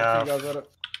we You guys have got it.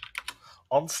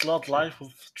 Onslaught live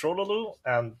with Trolloloo,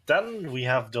 and then we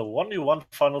have the 1v1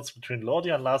 finals between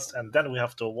Lordi and Last, and then we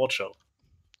have the award show.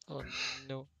 Oh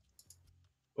no.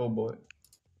 Oh boy.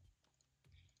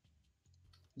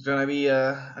 It's gonna be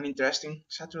an interesting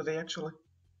Saturday, actually.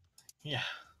 Yeah.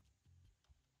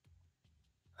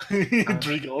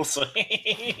 Drink also.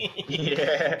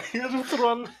 Yeah. Just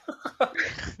run.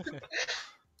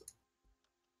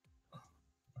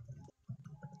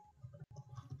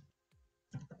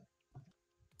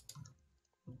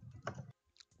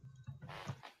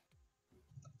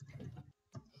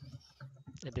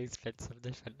 And expect some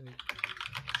differently.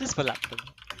 Just for lap them.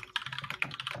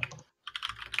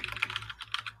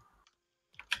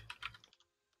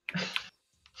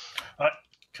 Alright,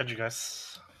 catch you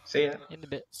guys. See ya. In a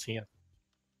bit. See ya.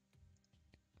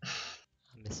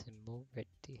 I'm missing more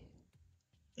ready.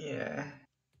 Yeah.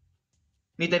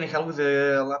 Need any help with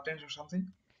the lap times or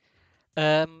something?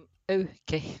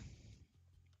 Okay.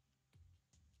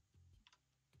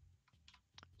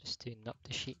 Just doing up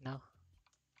the sheet now.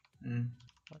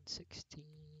 116.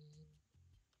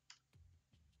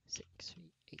 6, 3,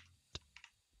 8,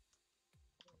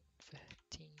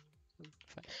 13,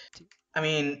 5, 2. I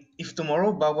mean, if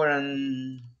tomorrow Bauer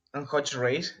and Hodge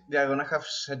race, they are gonna have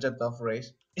such a tough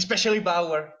race. Especially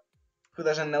Bauer, who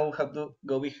doesn't know how to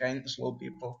go behind slow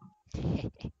people.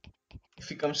 If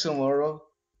he comes tomorrow,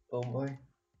 oh boy.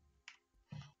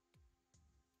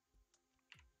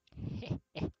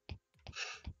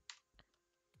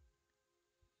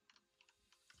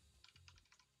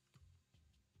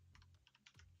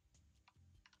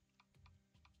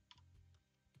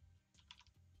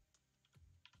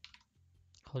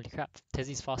 Holy crap,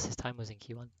 Tezzy's fastest time was in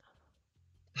Q1.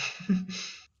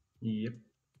 Yep.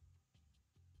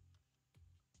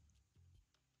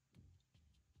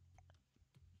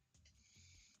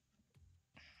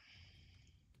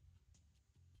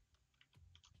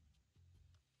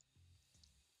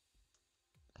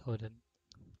 Hold on.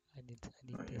 I need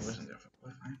Oh, he this. wasn't there for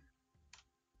qualifying.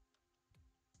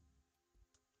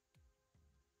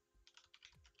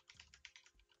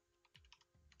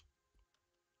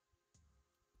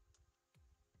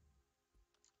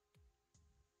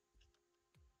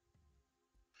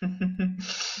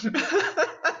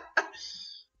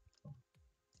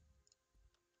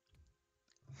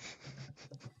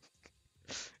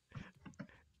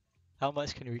 How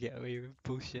much can we get away with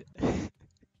bullshit?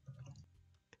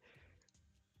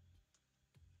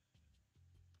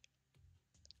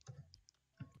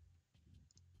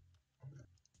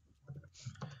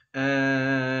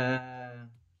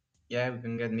 Yeah, we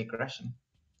can get me crashing.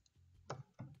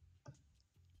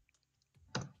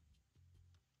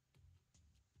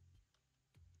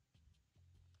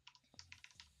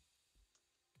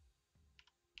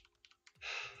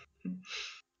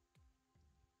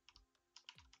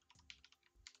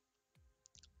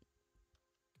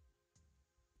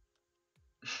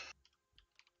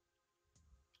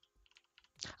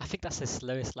 I think that's the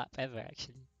slowest lap ever,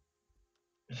 actually.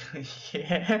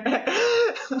 Yeah.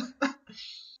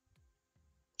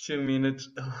 2 minutes.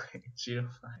 Oh, 0.5.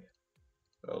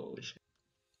 Holy shit.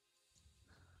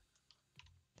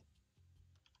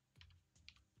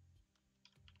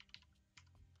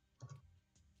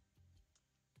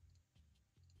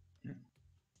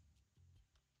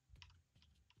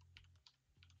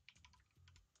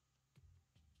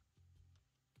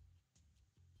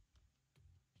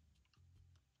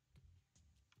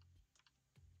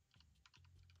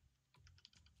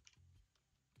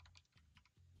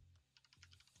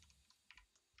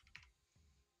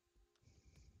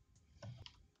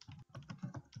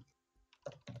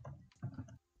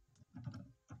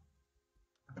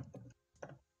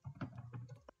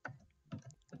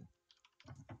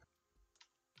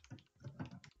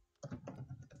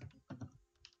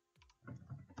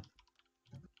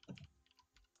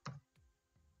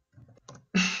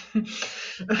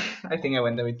 I think I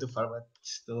went a bit too far, but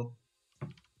still.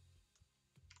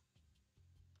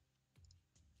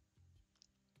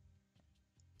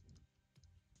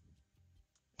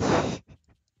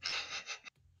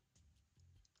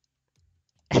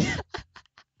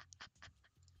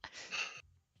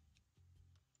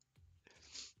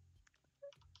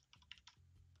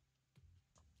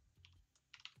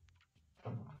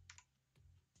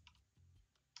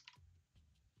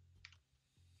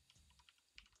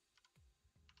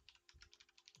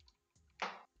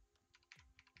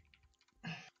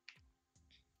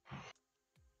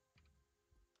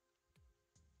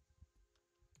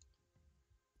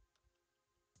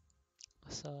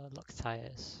 So lock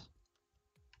tires.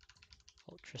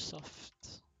 Ultra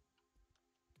soft.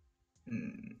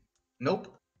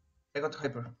 Nope. I got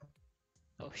hyper.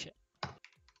 Oh shit.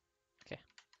 Okay.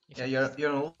 Yeah,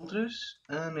 you're on ultras,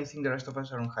 and I think the rest of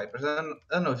us are on hypers. I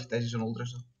don't know if Tej is on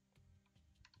ultras though.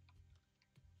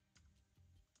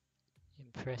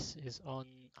 Impress is on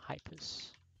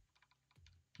hypers.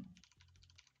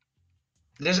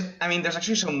 There's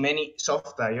actually so many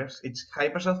soft tires. It's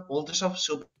hyper soft, ultra soft,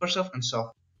 super soft, and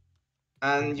soft.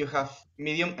 And you have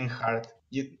medium and hard.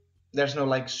 There's no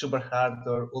like super hard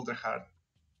or ultra hard.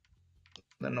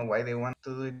 Don't know why they want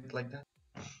to do it like that.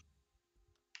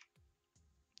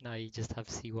 Now you just have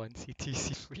C1, C2,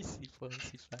 C3, C4, and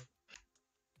C5.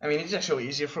 I mean, it's actually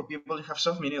easier for people to have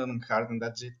soft, medium, and hard, and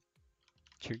that's it.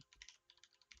 True.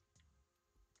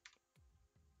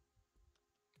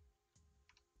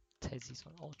 Tezzy's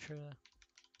on ultra.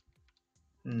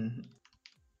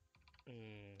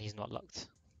 He's not locked.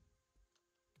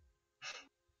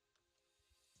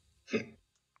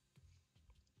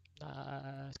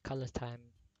 Color time.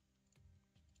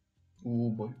 Oh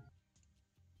boy.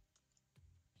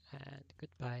 And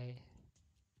goodbye.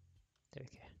 There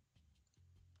we go.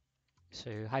 So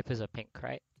hypers are pink,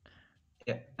 right?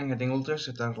 Yeah, I'm getting ultras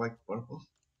that are like purple.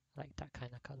 like that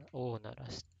kind of color. Oh no,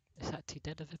 is that too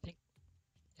dead of a thing?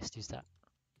 Let's use that.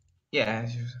 Yeah,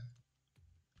 as usual.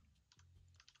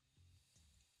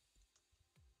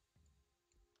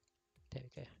 There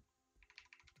we go.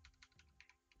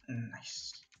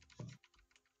 Nice.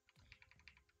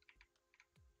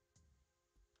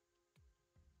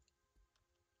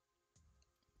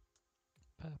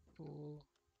 Purple.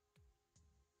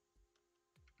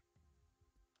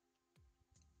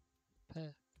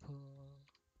 Purple.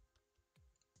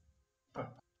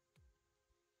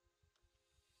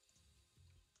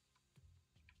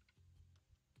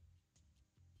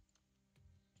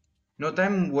 No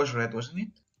time was red, wasn't it?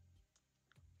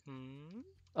 Hmm.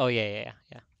 Oh yeah.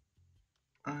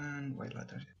 And white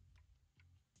letters.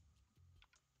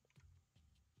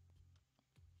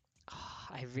 Oh,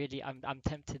 I'm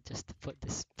tempted just to put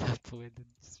this purple in and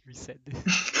just reset this.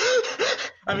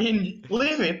 I mean,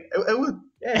 leave it. I would.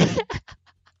 Yeah.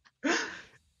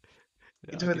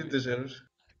 It's what it deserves.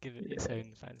 Give it its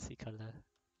own fancy color.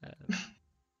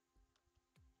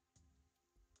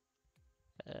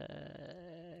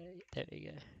 There we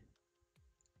go.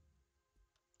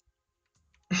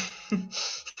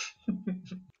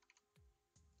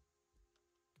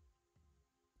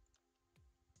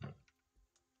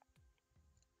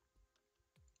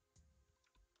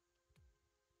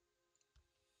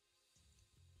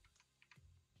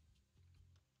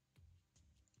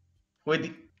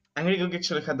 Wait, Angry Cook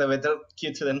actually had a better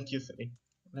Q2 than Q3.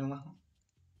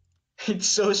 It's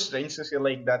so strange to see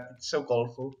like that. It's so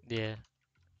colorful. Yeah.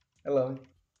 I love it.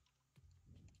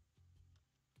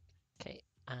 Okay,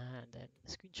 and then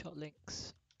screenshot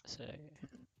links. So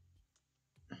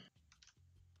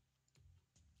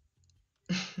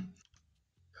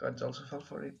Hodge also fell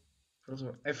for it.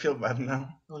 Also, I feel bad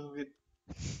now a little bit.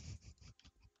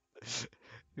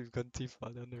 we've gone too far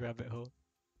down the rabbit hole.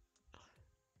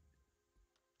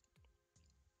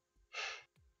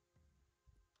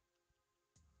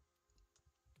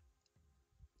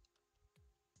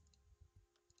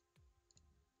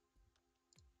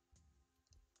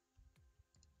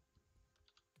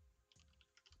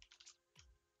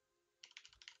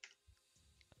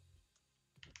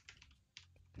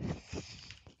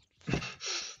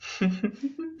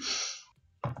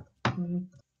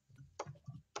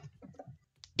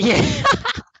 Yeah.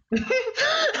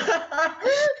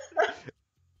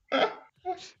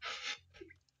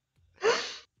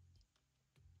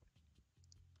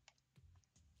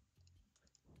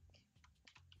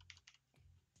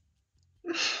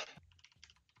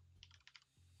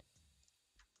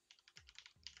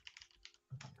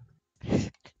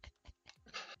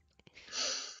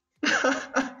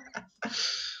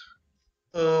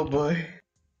 Oh boy.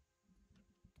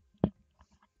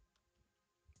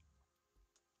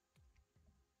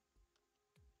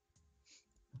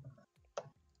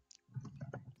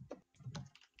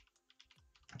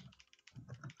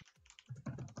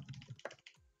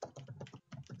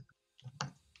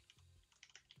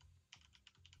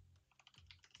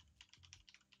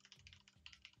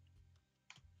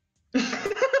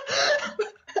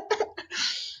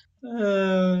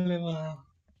 Oh,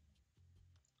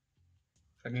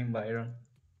 fucking Byron.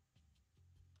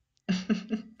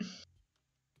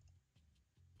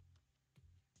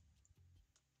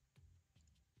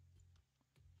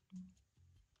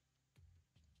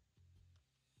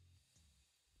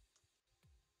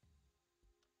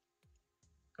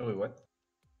 Oh wait, what?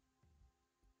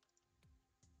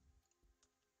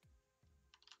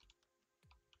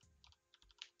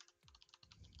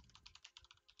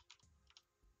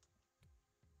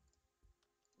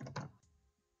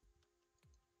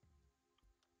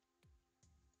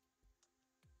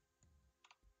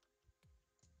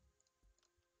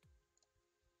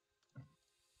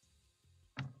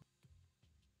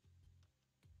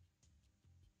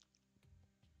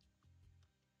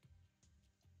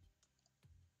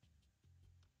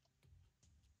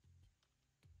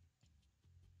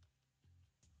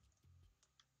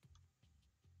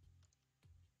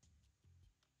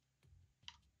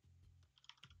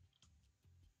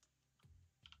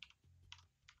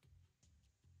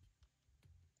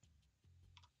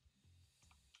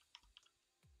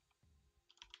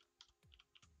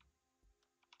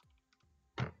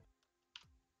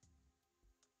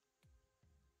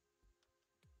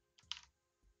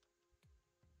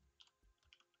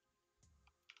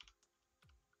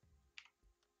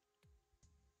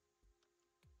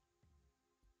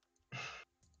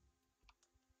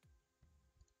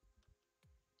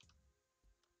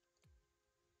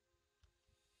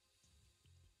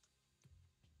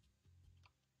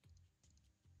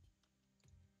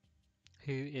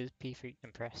 Who is P3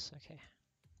 Impress? Okay.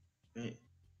 Yeah.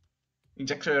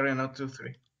 It's actually Arena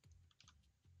 2-3.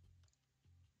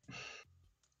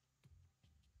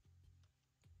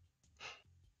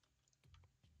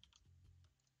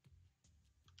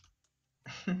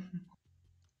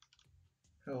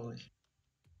 Holy.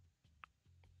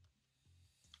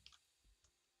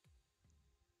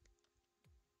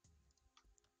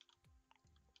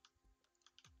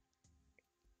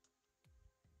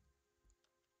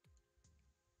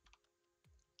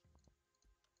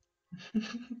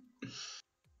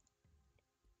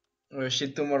 Oh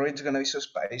shit, tomorrow it's gonna be so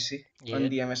spicy on Yeah,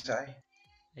 the MSI.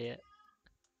 yeah.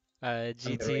 And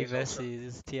the GT race also.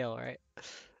 versus TL, right?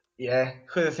 Yeah,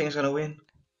 who do you think's gonna win?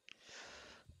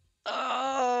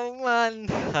 Oh man.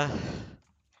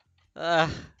 Ah,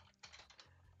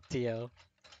 TL.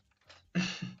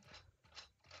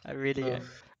 I really,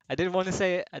 Oof. I didn't want to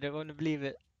say it. I don't want to believe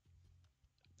it.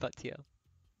 But TL,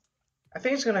 I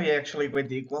think it's gonna be actually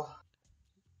quite equal.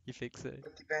 you think so?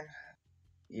 But depend.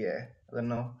 Yeah, I don't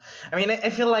know. I mean, I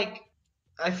feel like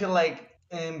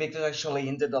Victor actually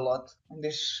hinted a lot on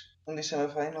this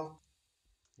semifinal.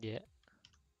 Yeah.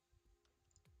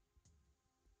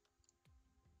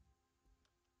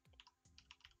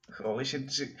 Holy shit,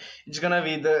 it's gonna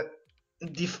be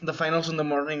the finals in the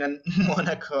morning and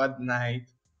Monaco at night.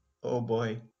 Oh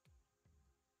boy.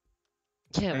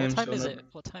 Yeah. I What am time so is not. it?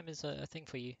 What time is a thing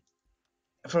for you?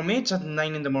 For me, it's at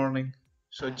 9 in the morning,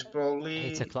 so it's 8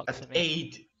 probably o'clock for at me.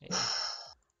 8. Yeah.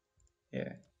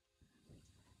 Yeah.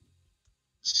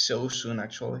 So soon,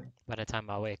 actually. By the time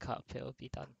I wake up, it'll be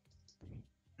done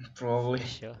Probably. for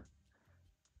sure.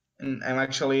 And I'm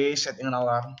actually setting an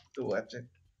alarm to watch it.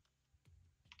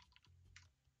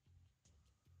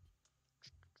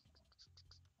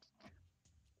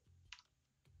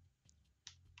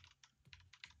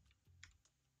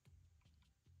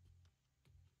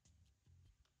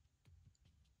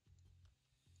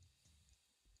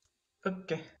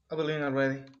 Okay, I'll be leaving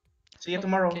already. See you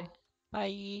tomorrow. Okay.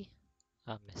 Bye.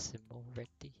 I miss him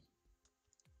already.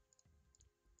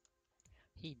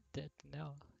 He dead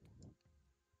now.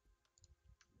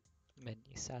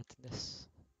 Many sadness.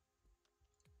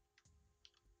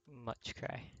 Much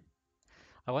cry.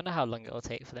 I wonder how long it'll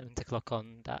take for them to clock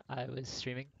on that I was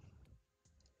streaming.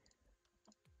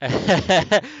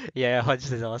 Yeah,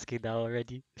 Hodge is asking now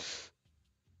already.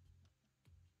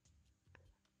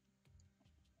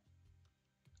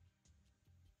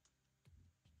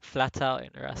 Flat out in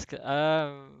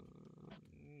Nebraska.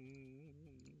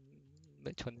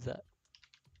 Which one's that?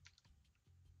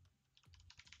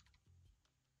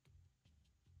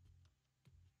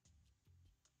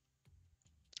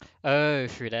 Oh,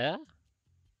 through there?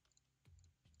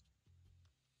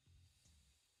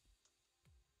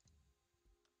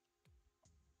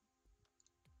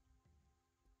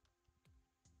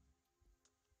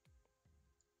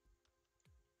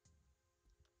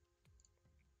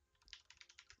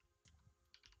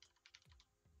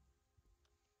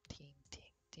 Ding, ding,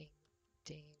 ding,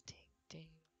 ding, ding, ding.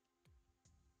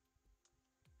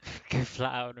 Go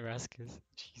flat out in Nebraska.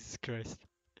 Jesus Christ.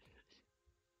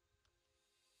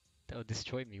 That would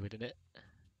destroy me, wouldn't it?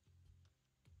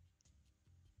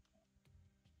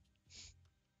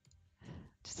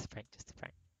 Just a prank, just a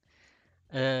prank.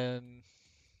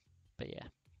 But yeah.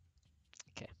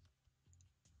 Okay.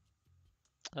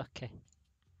 Okay.